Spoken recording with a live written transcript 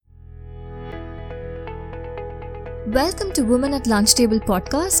Welcome to Women at Lunch Table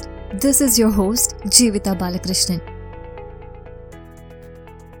podcast. This is your host, Jeevita Balakrishnan.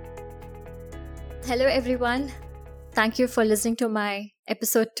 Hello everyone. Thank you for listening to my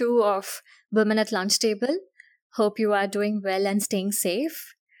episode 2 of Women at Lunch Table. Hope you are doing well and staying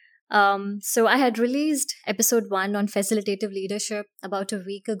safe. So I had released episode 1 on facilitative leadership about a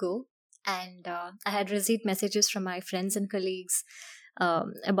week ago, and I had received messages from my friends and colleagues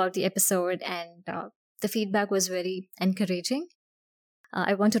about the episode, and the feedback was very encouraging.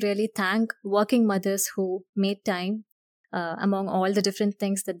 I want to really thank working mothers who made time among all the different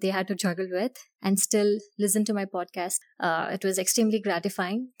things that they had to juggle with and still listen to my podcast. It was extremely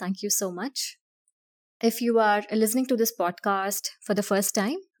gratifying. Thank you so much. If you are listening to this podcast for the first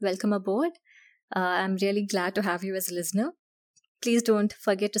time, welcome aboard. I'm really glad to have you as a listener. Please don't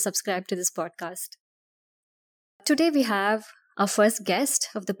forget to subscribe to this podcast. Today we have our first guest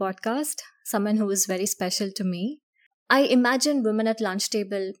of the podcast, someone who is very special to me. I imagine Women at Lunch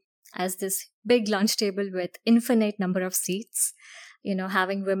Table as this big lunch table with infinite number of seats,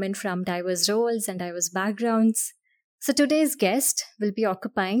 having women from diverse roles and diverse backgrounds. So today's guest will be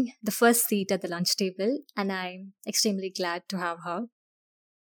occupying the first seat at the lunch table, and I'm extremely glad to have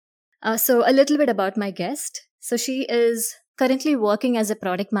her. So a little bit about my guest. So she is currently working as a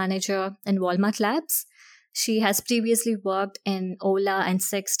product manager in Walmart Labs. She has previously worked in Ola and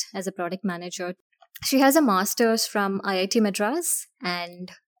Sixt as a product manager. She has a master's from IIT Madras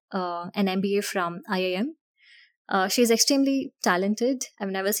and an MBA from IIM. She's extremely talented. I've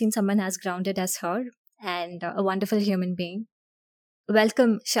never seen someone as grounded as her, and a wonderful human being.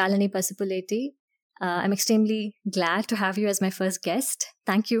 Welcome, Shalini Pasupuleti. I'm extremely glad to have you as my first guest.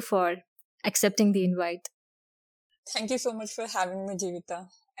 Thank you for accepting the invite. Thank you so much for having me, Jeevita.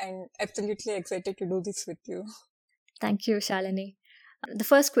 I'm absolutely excited to do this with you. Thank you, Shalini. The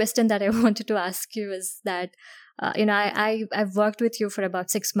first question that I wanted to ask you is that, I've worked with you for about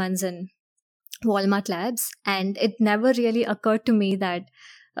 6 months in Walmart Labs, and it never really occurred to me that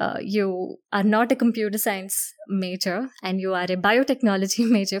you are not a computer science major and you are a biotechnology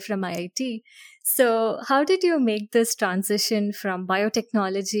major from IIT. So how did you make this transition from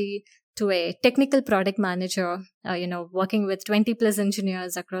biotechnology to a technical product manager, working with 20 plus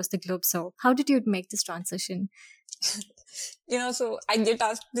engineers across the globe? So how did you make this transition? So I get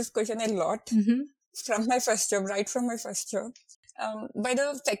asked this question a lot from my first job, right from my first job. By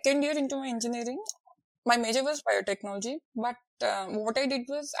the second year into my engineering, my major was biotechnology, but what I did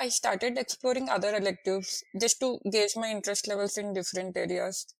was I started exploring other electives just to gauge my interest levels in different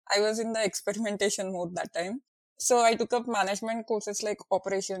areas. I was in the experimentation mode that time. So I took up management courses like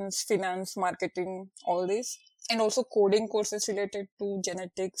operations, finance, marketing, all this, and also coding courses related to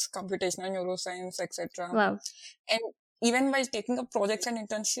genetics, computational neuroscience, etc. Wow. And even while taking up projects and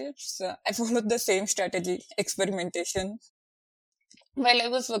internships, I followed the same strategy, experimentation. While I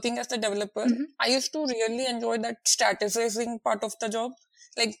was working as a developer, I used to really enjoy that strategizing part of the job.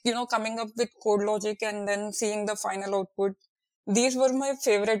 Like, coming up with code logic and then seeing the final output. These were my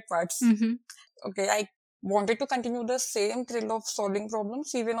favorite parts. Okay, I wanted to continue the same thrill of solving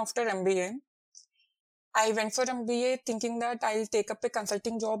problems even after MBA. I went for MBA thinking that I'll take up a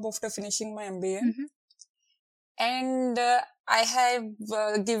consulting job after finishing my MBA. And I have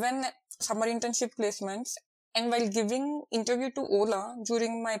given summer internship placements. And while giving interview to Ola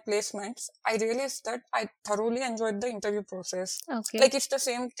during my placements, I realized that I thoroughly enjoyed the interview process. Okay. Like it's the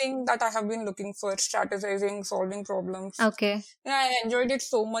same thing that I have been looking for, strategizing, solving problems. Okay. I enjoyed it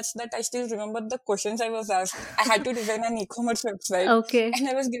so much that I still remember the questions I was asked. I had to design an e-commerce website. Okay. And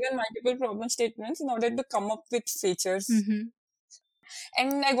I was given multiple problem statements in order to come up with features.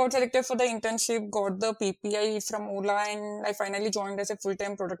 And I got selected for the internship, got the PPI from Ola, and I finally joined as a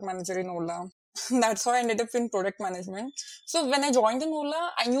full-time product manager in Ola. That's how I ended up in product management. So when I joined in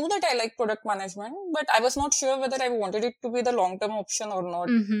Ola, I knew that I liked product management, but I was not sure whether I wanted it to be the long-term option or not.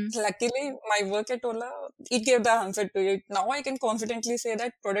 Luckily, my work at Ola, it gave the answer to it. Now I can confidently say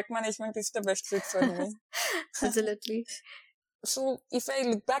that product management is the best fit for me. Absolutely. So if I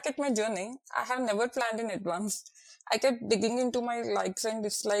look back at my journey, I have never planned in advance. I kept digging into my likes and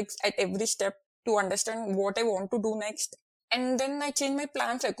dislikes at every step to understand what I want to do next. And then I changed my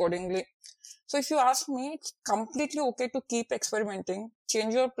plans accordingly. So if you ask me, it's completely okay to keep experimenting,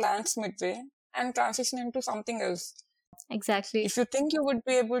 change your plans midway, and transition into something else. Exactly. If you think you would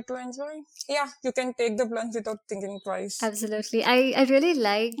be able to enjoy, you can take the plunge without thinking twice. Absolutely. I really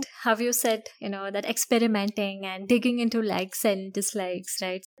liked how you said, that experimenting and digging into likes and dislikes,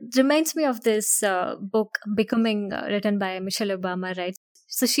 right? It reminds me of this book, Becoming, written by Michelle Obama, right?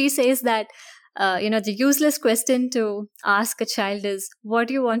 So she says that the useless question to ask a child is, what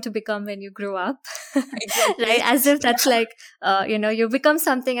do you want to become when you grow up? Exactly. Right? As if that's like, you become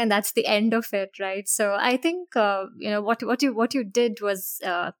something and that's the end of it, right? So I think, what you did was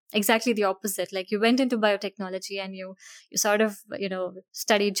exactly the opposite. Like, you went into biotechnology and you sort of,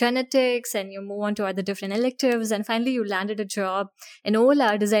 studied genetics, and you move on to other different electives. And finally, you landed a job in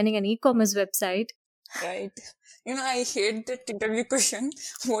Ola designing an e-commerce website. Right. I hate that interview question.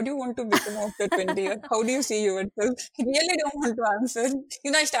 What do you want to become after 20 years? How do you see yourself? I really don't want to answer.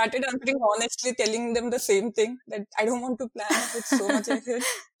 I started answering honestly, telling them the same thing, that I don't want to plan it so much ahead.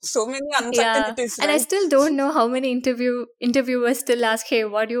 So many Yeah. uncertainties, And I right? still don't know how many interviewers still ask, hey,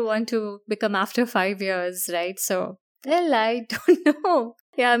 what do you want to become after 5 years, right? So, well, I don't know.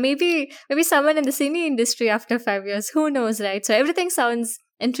 Yeah, maybe someone in the cine industry after 5 years, who knows, right? So everything sounds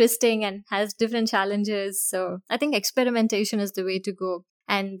interesting and has different challenges. So I think experimentation is the way to go.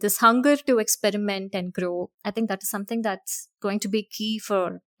 And this hunger to experiment and grow, I think that is something that's going to be key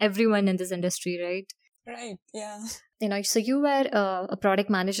for everyone in this industry, right? Right. Yeah. So you were a product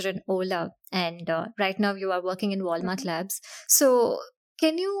manager in Ola, and right now you are working in Walmart Mhm. Labs. So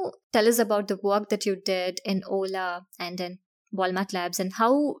can you tell us about the work that you did in Ola and in Walmart Labs, and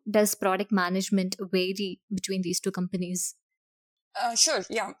how does product management vary between these two companies? Sure.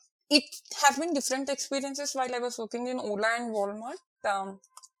 Yeah. It has been different experiences while I was working in Ola and Walmart.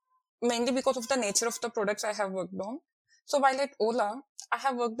 Mainly because of the nature of the products I have worked on. So while at Ola, I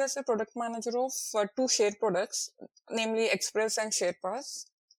have worked as a product manager of two share products, namely Express and SharePass.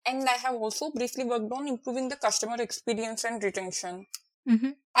 And I have also briefly worked on improving the customer experience and retention.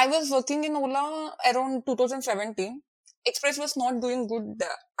 Mm-hmm. I was working in Ola around 2017. Express was not doing good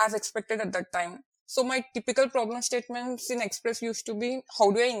as expected at that time. So my typical problem statements in Express used to be,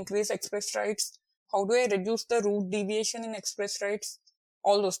 how do I increase Express rights? How do I reduce the route deviation in Express rights?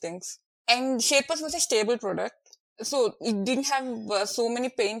 All those things. And SharePass was a stable product. So it didn't have so many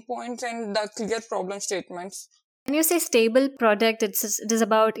pain points and clear problem statements. When you say stable product, it is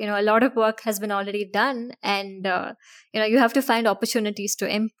about, a lot of work has been already done, and you have to find opportunities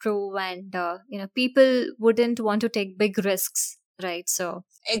to improve, and people wouldn't want to take big risks, right? So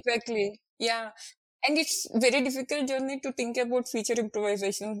Exactly. Yeah. And it's very difficult journey to think about feature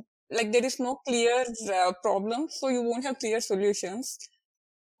improvisation. Like there is no clear problem, so you won't have clear solutions.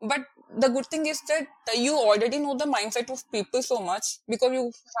 But the good thing is that you already know the mindset of people so much because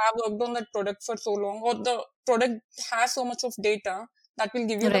you have worked on that product for so long, or the product has so much of data that will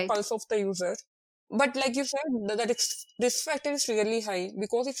give you the right. pulse of the user. But like you said, the risk factor is really high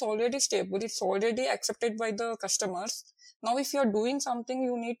because it's already stable, it's already accepted by the customers. Now, if you're doing something,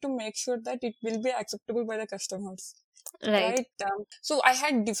 you need to make sure that it will be acceptable by the customers, Right. right? So I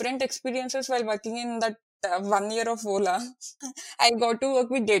had different experiences while working in that 1 year of Ola. I got to work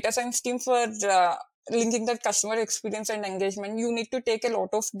with data science team for linking that customer experience and engagement. You need to take a lot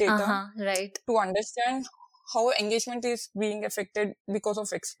of data Uh-huh. Right. to understand how engagement is being affected because of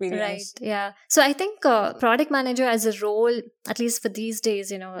Right. experience. Yeah. So I think product manager as a role, at least for these days,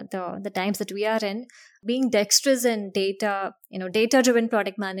 the times that we are in, being dexterous in data, data driven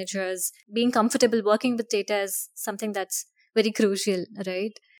product managers, being comfortable working with data is something that's very crucial,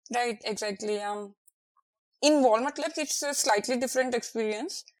 right? Right, exactly. In Walmart Labs, it's a slightly different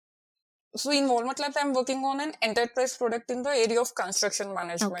experience. So in Walmart Labs, I'm working on an enterprise product in the area of construction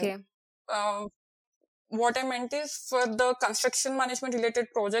management. Okay. Um, what I meant is for the construction management related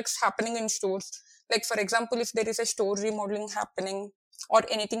projects happening in stores. Like for example, if there is a store remodeling happening or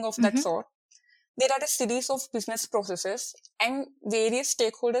anything of that Mm-hmm. sort, there are a series of business processes and various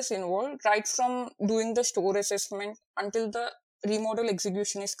stakeholders involved, right from doing the store assessment until the remodel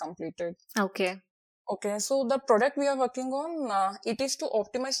execution is completed. Okay. Okay, so the product we are working on, it is to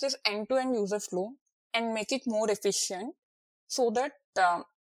optimize this end-to-end user flow and make it more efficient so that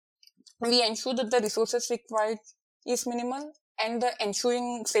we ensure that the resources required is minimal and the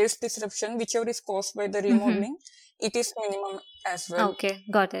ensuing sales disruption, whichever is caused by the Mm-hmm. remodeling, it is minimum as well. Okay.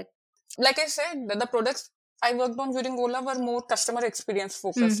 Got it. Like I said, the products I worked on during Ola were more customer experience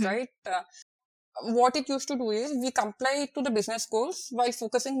focused, Mm-hmm. right? What it used to do is we comply to the business goals while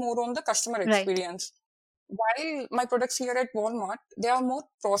focusing more on the customer Right. experience. While my products here at Walmart, they are more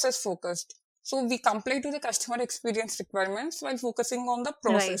process focused. So we comply to the customer experience requirements while focusing on the Right.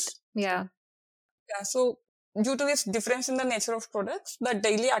 process. Yeah. Yeah, so due to this difference in the nature of products, the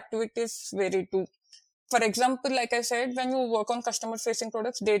daily activities vary too. For example, like I said, when you work on customer facing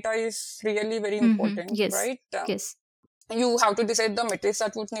products, data is really very Mm-hmm. important, Yes. right? Yes. You have to decide the metrics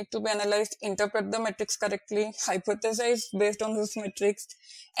that would need to be analyzed, interpret the metrics correctly, hypothesize based on those metrics,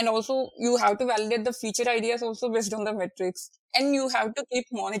 and also you have to validate the feature ideas also based on the metrics. And you have to keep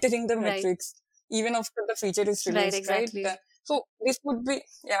monitoring the Right. metrics even after the feature is Right, released, right? exactly. So this would be,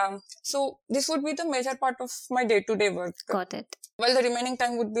 yeah. So this would be the major part of my day-to-day work. Got it. While the remaining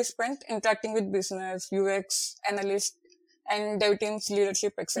time would be spent interacting with business, UX, analyst, and dev teams,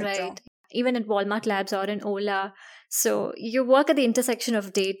 leadership, etc. Right. Even at Walmart Labs or in Ola. So you work at the intersection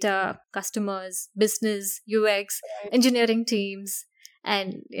of data, customers, business, UX, Right. engineering teams.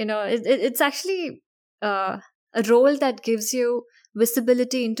 And, it's actually a role that gives you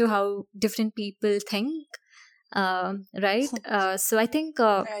visibility into how different people think. Right. So I think,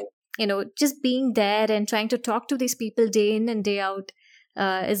 Right. just being there and trying to talk to these people day in and day out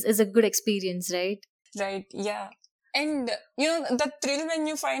is a good experience, right? Right, yeah. And the thrill when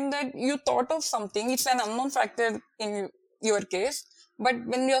you find that you thought of something, it's an unknown factor in your case, but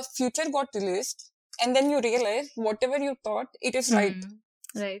when your future got released and then you realize whatever you thought, it is right.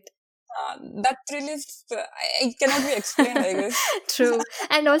 Right. That thrill is, it cannot be explained, I guess. True.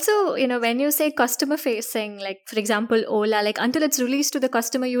 And also, when you say customer facing, like for example, Ola, like until it's released to the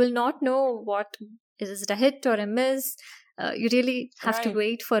customer, you will not know what is it a hit or a miss. You really have to Right.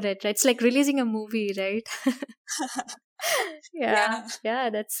 wait for it, right? It's like releasing a movie, right? Yeah.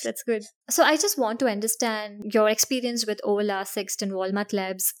 Yeah, that's good. So I just want to understand your experience with Ola, Sixt, and Walmart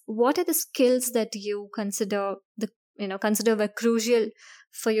Labs. What are the skills that you consider were crucial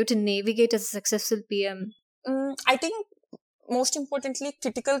for you to navigate as a successful PM? I think most importantly,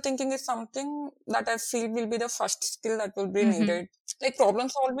 critical thinking is something that I feel will be the first skill that will be needed. Like problem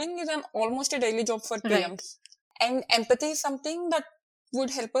solving is almost a daily job for PMs. Right. And empathy is something that would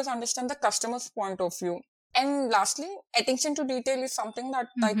help us understand the customer's point of view. And lastly, attention to detail is something that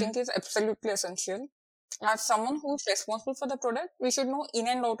I think is absolutely essential. As someone who's responsible for the product, we should know in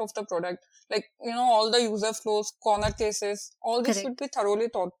and out of the product. Like, all the user flows, corner cases, all this should be thoroughly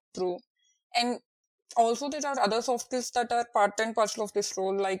thought through. And also there are other soft skills that are part and parcel of this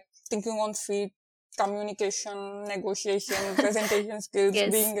role, like thinking on feet, communication, negotiation, presentation skills,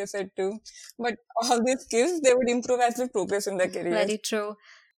 Yes. being assertive. But all these skills, they would improve as we progress in their careers. Very true.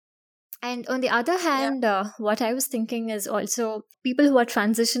 And on the other hand, what I was thinking is also people who are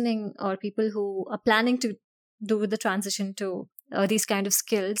transitioning or people who are planning to do the transition to these kind of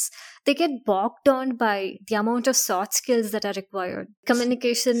skills, they get bogged down by the amount of soft skills that are required.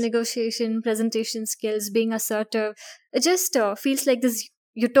 Communication, negotiation, presentation skills, being assertive. It just feels like this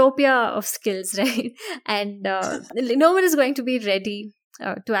utopia of skills, right? And no one is going to be ready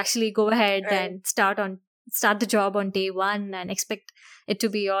to actually go ahead and start the job on day one and expect it to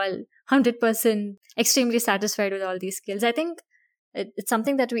be all 100% extremely satisfied with all these skills. I think it's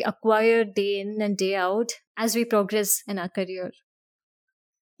something that we acquire day in and day out as we progress in our career.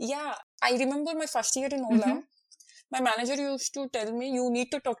 Yeah, I remember my first year in Ola. My manager used to tell me, you need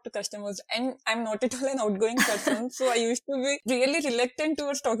to talk to customers. And I'm not at all an outgoing person. So I used to be really reluctant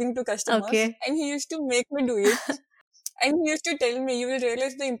towards talking to customers. Okay. And he used to make me do it. And he used to tell me, you will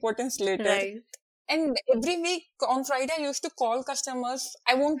realize the importance later. Right. And every week on Friday, I used to call customers.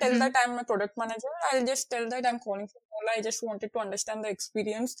 I won't tell that I'm a product manager. I'll just tell that I'm calling from Ola. I just wanted to understand the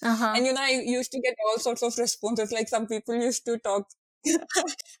experience. And, I used to get all sorts of responses. Like some people used to talk. I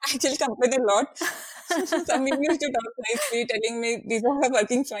actually complain a lot. Some people used to talk nicely, telling me these are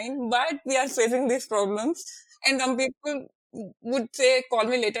working fine, but we are facing these problems. And some people would say, call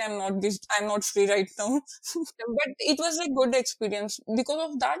me later, I'm not free right now. But it was a good experience.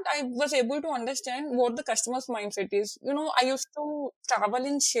 Because of that, I was able to understand what the customer's mindset is. I used to travel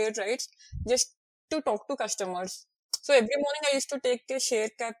in shared rides just to talk to customers. So every morning I used to take a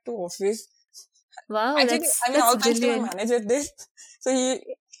shared cab to office. Wow, Actually, that's all thanks to my brilliant. manager this. So he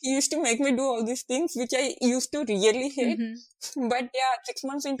used to make me do all these things, which I used to really hate. But yeah, 6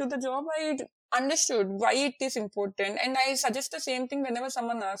 months into the job, I understood why it is important. And I suggest the same thing whenever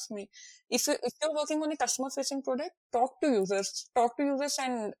someone asks me. If you're working on a customer-facing product, talk to users.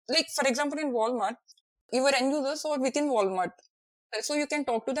 And like, for example, in Walmart, your end users are within Walmart. So you can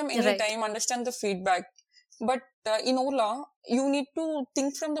talk to them anytime, understand the feedback. But in Ola, you need to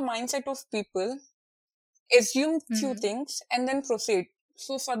think from the mindset of people, assume few things, and then proceed.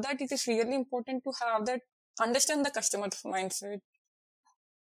 So for that, it is really important to have that, understand the customer's mindset.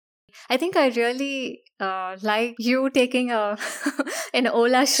 I think I really like you taking an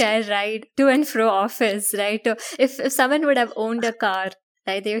Ola share ride to and fro office, right? If someone would have owned a car,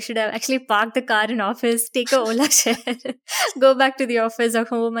 right, they should have actually parked the car in office, take a Ola share, go back to the office or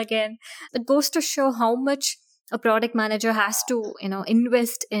home again. It goes to show how much a product manager has to,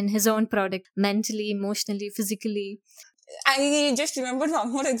 invest in his own product mentally, emotionally, physically. I just remember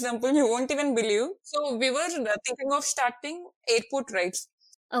one more example you won't even believe. So we were thinking of starting airport rides.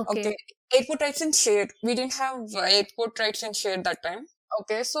 Okay, Okay. airport rights in share. We didn't have airport rights in share that time.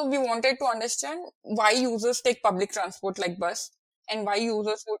 Okay, so we wanted to understand why users take public transport like bus, and why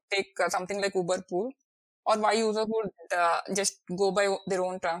users would take something like Uber Pool, or why users would just go by their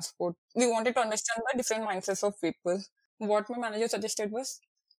own transport. We wanted to understand the different mindsets of people. What my manager suggested was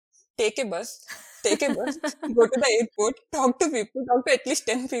take a bus, take a bus, go to the airport, talk to people, talk to at least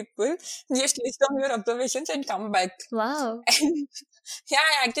 10 people, just list down your observations and come back. Wow. And yeah,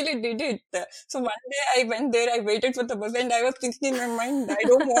 I actually did it. So one day I went there, I waited for the bus, and I was thinking in my mind, I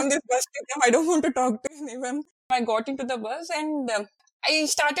don't want this bus to come, I don't want to talk to anyone. I got into the bus and I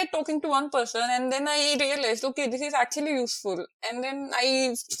started talking to one person, and then I realized, okay, this is actually useful. And then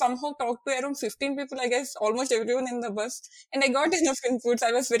I somehow talked to around 15 people, I guess, almost everyone in the bus, and I got enough inputs.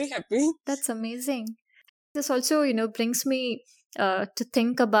 I was very happy. That's amazing. This also, brings me to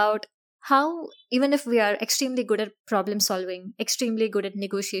think about how, even if we are extremely good at problem solving, extremely good at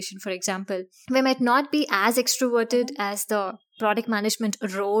negotiation, for example, we might not be as extroverted Mhm. as the product management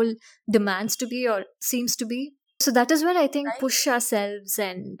role demands to be or seems to be. So that is where I think Right? push ourselves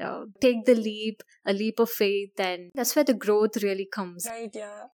and take the leap, a leap of faith, and that's where the growth really comes. Right,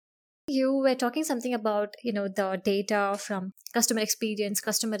 yeah. You were talking something about the data from customer experience,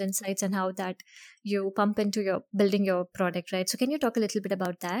 customer insights, and how that you pump into your building your product, right? So can you talk a little bit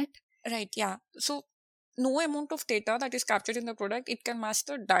about that? Right, yeah. So no amount of data that is captured in the product, it can match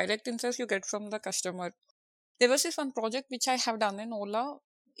the direct insights you get from the customer. There was this one project which I have done in Ola.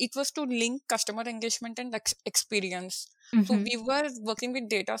 It was to link customer engagement and experience. So Mm-hmm. we were working with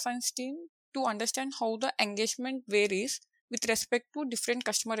data science team to understand how the engagement varies with respect to different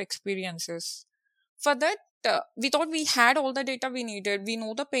customer experiences. For that, we thought we had all the data we needed. We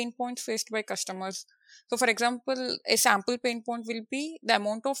know the pain points faced by customers. So, for example, a sample pain point will be the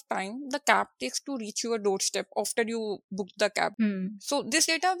amount of time the cab takes to reach your doorstep after you book the cab. Hmm. So, this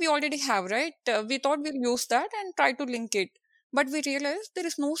data we already have, right? We thought we'll use that and try to link it. But we realized there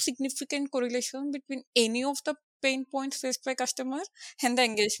is no significant correlation between any of the pain points faced by customer and the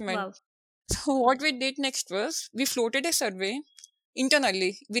engagement. Wow. So what we did next was we floated a survey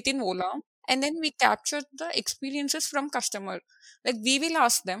internally within Ola, and then we captured the experiences from customer. Like we will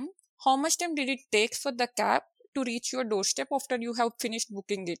ask them how much time did it take for the cab to reach your doorstep after you have finished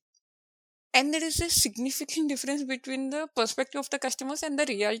booking it. And there is a significant difference between the perspective of the customers and the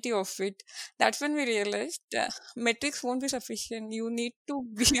reality of it. That's when we realized metrics won't be sufficient. You need to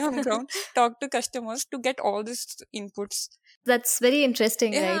be on ground, talk to customers to get all these inputs. That's very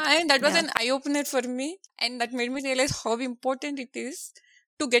interesting, Yeah, right? and that was Yeah. an eye opener for me, and that made me realize how important it is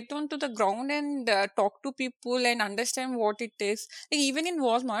to get onto the ground and talk to people and understand what it is. Like even in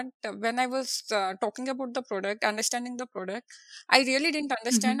Walmart, when I was talking about the product, understanding the product, I really didn't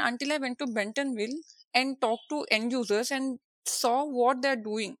understand Mm-hmm. until I went to Bentonville and talked to end users and saw what they're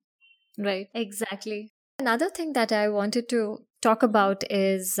doing. Right. Exactly. Another thing that I wanted to talk Mhm. about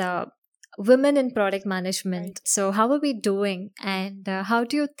is women in product Right. management. So how are we doing, and how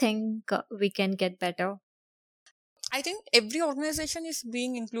do you think we can get better? I think every organization is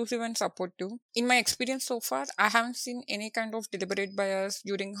being inclusive and supportive. In my experience so far, I haven't seen any kind of deliberate bias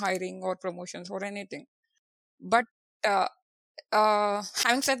during hiring or promotions or anything. But uh,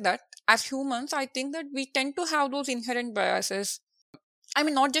 having said that, as humans, I think that we tend to have those inherent biases. I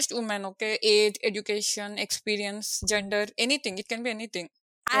mean, not just women, okay? Age, education, experience, gender, anything. It can be anything.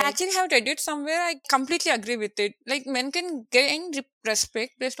 I Right. actually have read it somewhere. I completely agree with it. Like, men can gain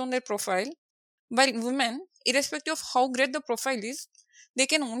respect based on their profile, while women, irrespective of how great the profile is, they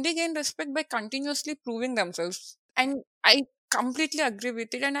can only gain respect by continuously proving themselves. And I completely agree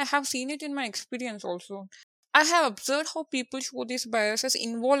with it, and I have seen it in my experience also. I have observed how people show these biases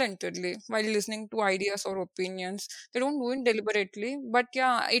involuntarily while listening to ideas or opinions. They don't do it deliberately, but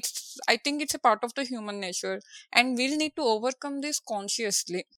yeah, I think it's a part of the human nature, and we'll need to overcome this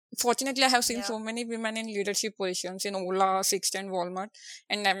consciously. Fortunately, I have seen Yeah. so many women in leadership positions in Ola, Sixt, and Walmart,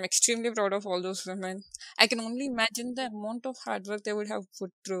 and I'm extremely proud of all those women. I can only imagine the amount of hard work they would have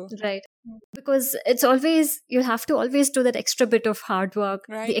put through. Right. Because it's always, you have to always do that extra bit of hard work,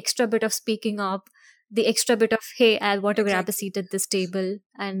 the Right? extra bit of speaking up, the extra bit of, hey, I want to grab a Exactly. seat at this table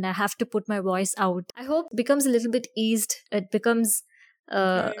and I have to put my voice out. I hope it becomes a little bit eased. It becomes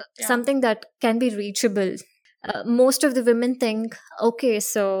Right. Yeah. something that can be reachable. Most of the women think, okay,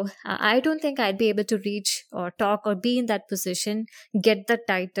 so I don't think I'd be able to reach or talk or be in that position, get the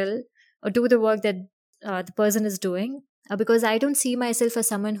title, or do the work that the person is doing, because I don't see myself as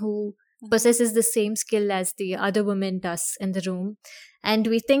someone who possesses the same skill as the other woman does in the room. And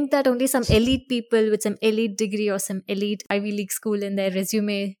we think that only some elite people with some elite degree or some elite Ivy League school in their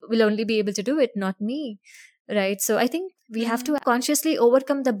resume will only be able to do it, not me. Right. So I think we have to consciously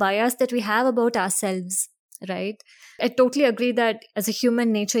overcome the bias that we have about ourselves. Right. I totally agree that as a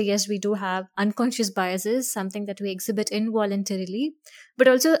human nature, yes, we do have unconscious biases, something that we exhibit involuntarily, but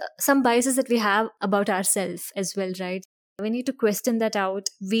also some biases that we have about ourselves as well, right? We need to question that out,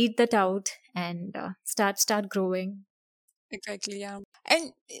 weed that out, and start growing. Exactly, yeah.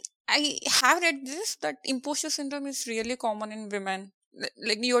 And I have read this that imposter syndrome is really common in women.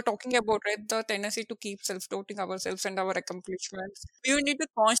 Like you were talking about, right? The tendency to keep self-doubting ourselves and our accomplishments. We need to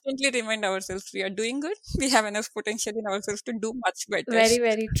constantly remind ourselves we are doing good. We have enough potential in ourselves to do much better. Very,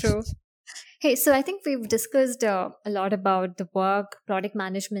 very true. Hey, so I think we've discussed a lot about the work, product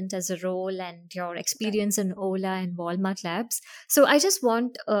management as a role, and your experience in Ola and Walmart Labs. So I just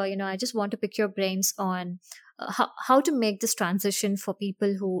want, I just want to pick your brains on how to make this transition for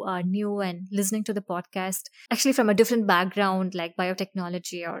people who are new and listening to the podcast, actually from a different background like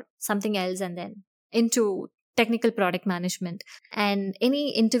biotechnology or something else, and then into technical product management. And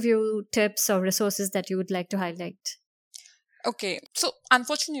any interview tips or resources that you would like to highlight? Okay, so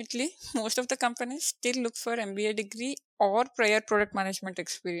unfortunately, most of the companies still look for MBA degree or prior product management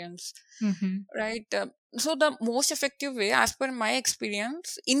experience, Mm-hmm. right? So the most effective way, as per my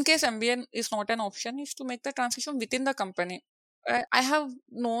experience, in case MBA is not an option, is to make the transition within the company. I have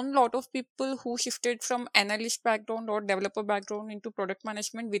known a lot of people who shifted from analyst background or developer background into product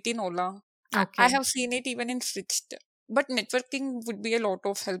management within Ola. I Okay. have seen it even in Switched. But networking would be a lot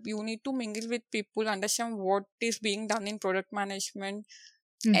of help. You need to mingle with people, understand what is being done in product management,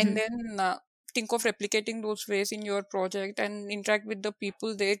 and Mm-hmm. then think of replicating those ways in your project and interact with the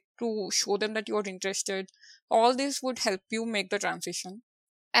people there to show them that you're interested. All this would help you make the transition.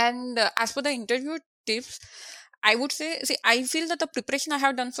 And as for the interview tips, I would say, see, I feel that the preparation I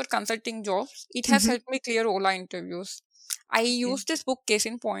have done for consulting jobs, it has Mm-hmm. helped me clear Ola interviews. I Okay. use this book, Case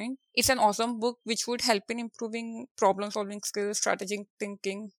in Point. It's an awesome book which would help in improving problem solving skills, strategic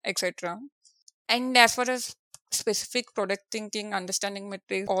thinking, etc. And as far as specific product thinking, understanding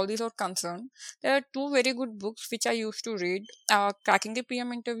metrics, all these are concerned, there are two very good books which I used to read, Cracking the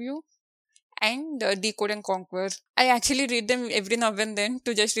PM Interview and Decode and Conquer. I actually read them every now and then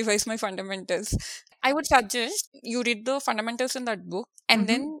to just revise my fundamentals. I would suggest you read the fundamentals in that book and Mm-hmm.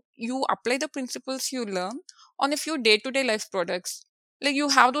 then you apply the principles you learn on a few day to day life products. Like you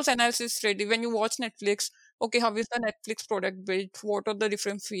have those analysis ready when you watch Netflix. Okay, how is the Netflix product built? What are the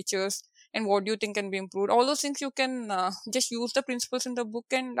different features? And what do you think can be improved? All those things you can just use the principles in the book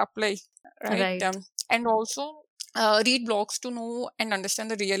and apply, right? Right. And also read blogs to know and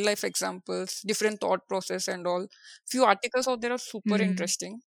understand the real life examples, different thought process and all. Few articles out there are super Mm.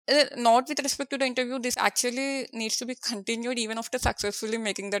 interesting. Not with respect to the interview, this actually needs to be continued even after successfully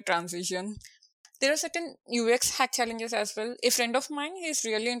making the transition. There are certain UX hack challenges as well. A friend of mine is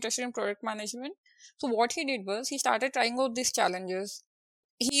really interested in product management. So what he did was he started trying out these challenges.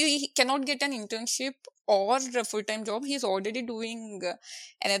 He cannot get an internship or a full-time job. He's already doing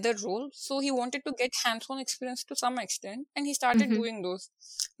another role, so he wanted to get hands-on experience to some extent, and he started Mm-hmm. doing those.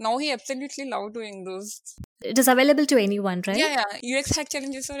 Now he absolutely love doing those. It is available to anyone, right? Yeah, UX hack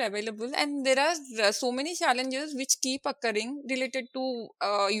challenges are available, and there are so many challenges which keep occurring related to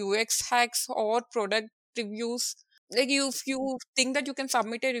UX hacks or product reviews. Like if you think that you can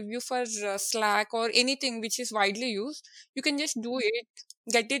submit a review for Slack or anything which is widely used, you can just do it,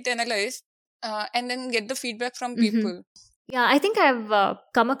 get it analyzed, and then get the feedback from Mm-hmm. people. Yeah, I think I've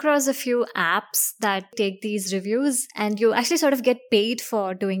come across a few apps that take these reviews, and you actually sort of get paid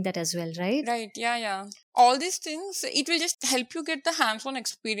for doing that as well, right? Right, yeah. All these things, it will just help you get the hands-on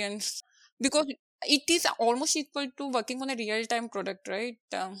experience because it is almost equal to working on a real-time product, right?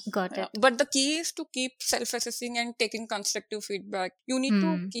 Got Yeah. it. But the key is to keep self-assessing and taking constructive feedback. You need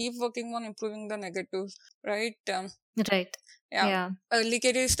to Hmm. keep working on improving the negatives, right? Right. Yeah. Yeah. Early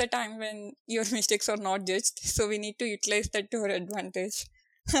career is the time when your mistakes are not judged, so we need to utilize that to our advantage.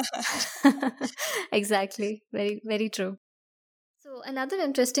 Exactly. Very, very true. So, another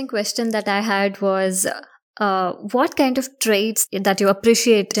interesting question that I had was what kind of traits that you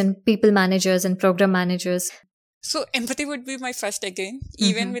appreciate in people managers and program managers? So empathy would be my first again,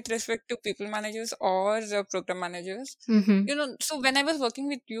 even Mm-hmm. with respect to people managers or program managers. Mm-hmm. So when I was working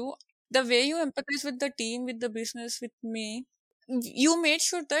with you, the way you empathize with the team, with the business, with me, you made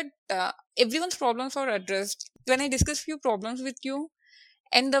sure that everyone's problems are addressed. When I discuss few problems with you,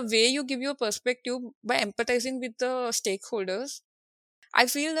 and the way you give your perspective by empathizing with the stakeholders, I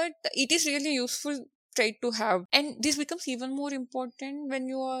feel that it is really useful tried to have. And this becomes even more important when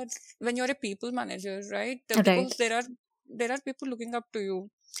you're a people manager, right? Because there are people looking up to you,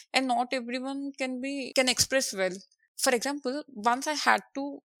 and not everyone can express well. For example, once I had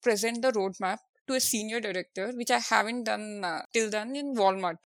to present the roadmap to a senior director, which I haven't done till then in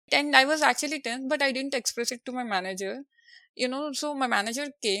Walmart. And I was actually tense, but I didn't express it to my manager. So my manager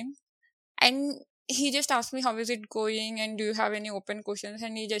came and he just asked me, how is it going? And do you have any open questions?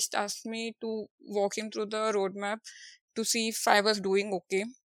 And he just asked me to walk him through the roadmap to see if I was doing okay.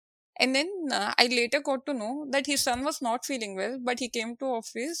 And then I later got to know that his son was not feeling well, but he came to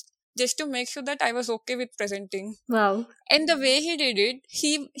office just to make sure that I was okay with presenting. Wow. And the way he did it,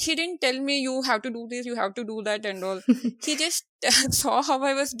 he didn't tell me you have to do this, you have to do that and all. He just saw how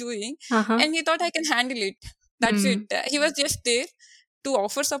I was doing and he thought I can handle it. That's it. He was just there to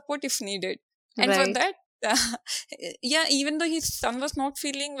offer support if needed. And for that, even though his son was not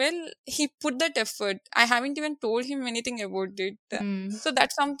feeling well, he put that effort. I haven't even told him anything about it. So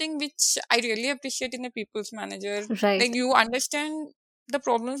that's something which I really appreciate in a people's manager. Right. Like, you understand the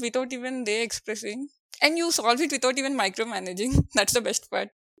problems without even they expressing, and you solve it without even micromanaging. That's the best part.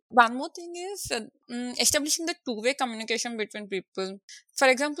 One more thing is establishing the two-way communication between people. For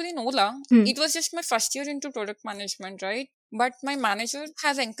example, in Ola, it was just my first year into product management, right? But my manager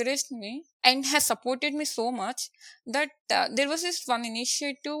has encouraged me and has supported me so much that there was this one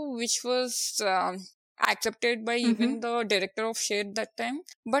initiative which was accepted by even the director of Shade that time.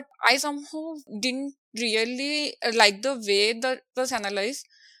 But I somehow didn't really like the way that was analyzed.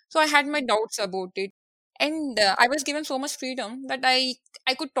 So I had my doubts about it. And I was given so much freedom that I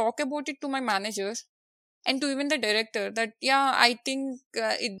could talk about it to my managers and to even the director that, I think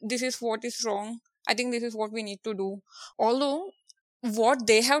this is what is wrong. I think this is what we need to do. Although what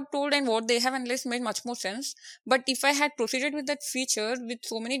they have told and what they have analyzed made much more sense. But if I had proceeded with that feature with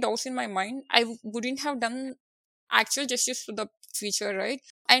so many doubts in my mind, I wouldn't have done actual justice to the feature, right?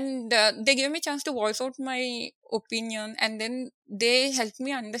 And they gave me a chance to voice out my opinion, and then they helped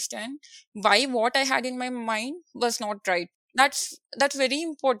me understand why what I had in my mind was not right. That's very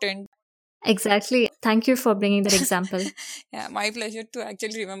important. Exactly. Thank you for bringing that example. Yeah, my pleasure to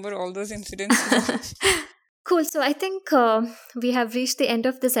actually remember all those incidents. Cool. So I think we have reached the end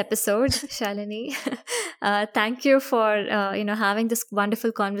of this episode, Shalini. Thank you for having this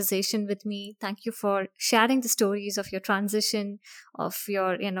wonderful conversation with me. Thank you for sharing the stories of your transition, of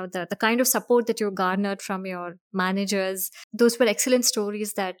your the kind of support that you garnered from your managers. Those were excellent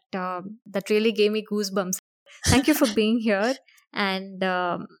stories that really gave me goosebumps. Thank you for being here. And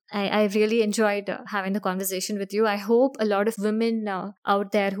I really enjoyed having the conversation with you. I hope a lot of women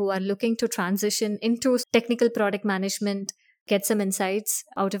out there who are looking to transition into technical product management get some insights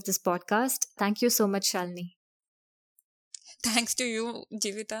out of this podcast. Thank you so much, Shalini. Thanks to you,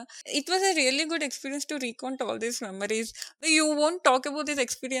 Jivita. It was a really good experience to recount all these memories. You won't talk about this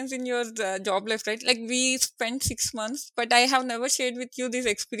experience in your job life, right? Like, we spent 6 months, but I have never shared with you these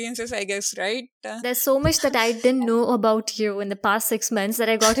experiences, I guess, right? There's so much that I didn't know about you in the past 6 months that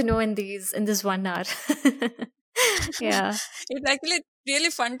I got to know in this 1 hour. Yeah. It's actually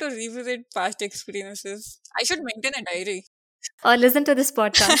really fun to revisit past experiences. I should maintain a diary. Or listen to this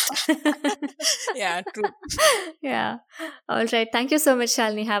podcast. Yeah, true. Yeah. All right. Thank you so much,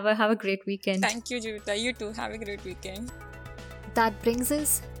 Shalini. Have a great weekend. Thank you, Jivita. You too. Have a great weekend. That brings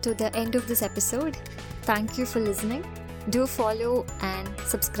us to the end of this episode. Thank you for listening. Do follow and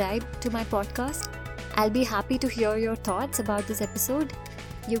subscribe to my podcast. I'll be happy to hear your thoughts about this episode.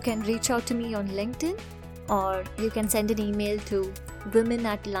 You can reach out to me on LinkedIn, or you can send an email to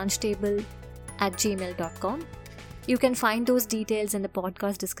women@lunchtable@gmail.com. You can find those details in the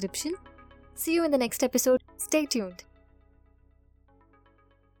podcast description. See you in the next episode. Stay tuned.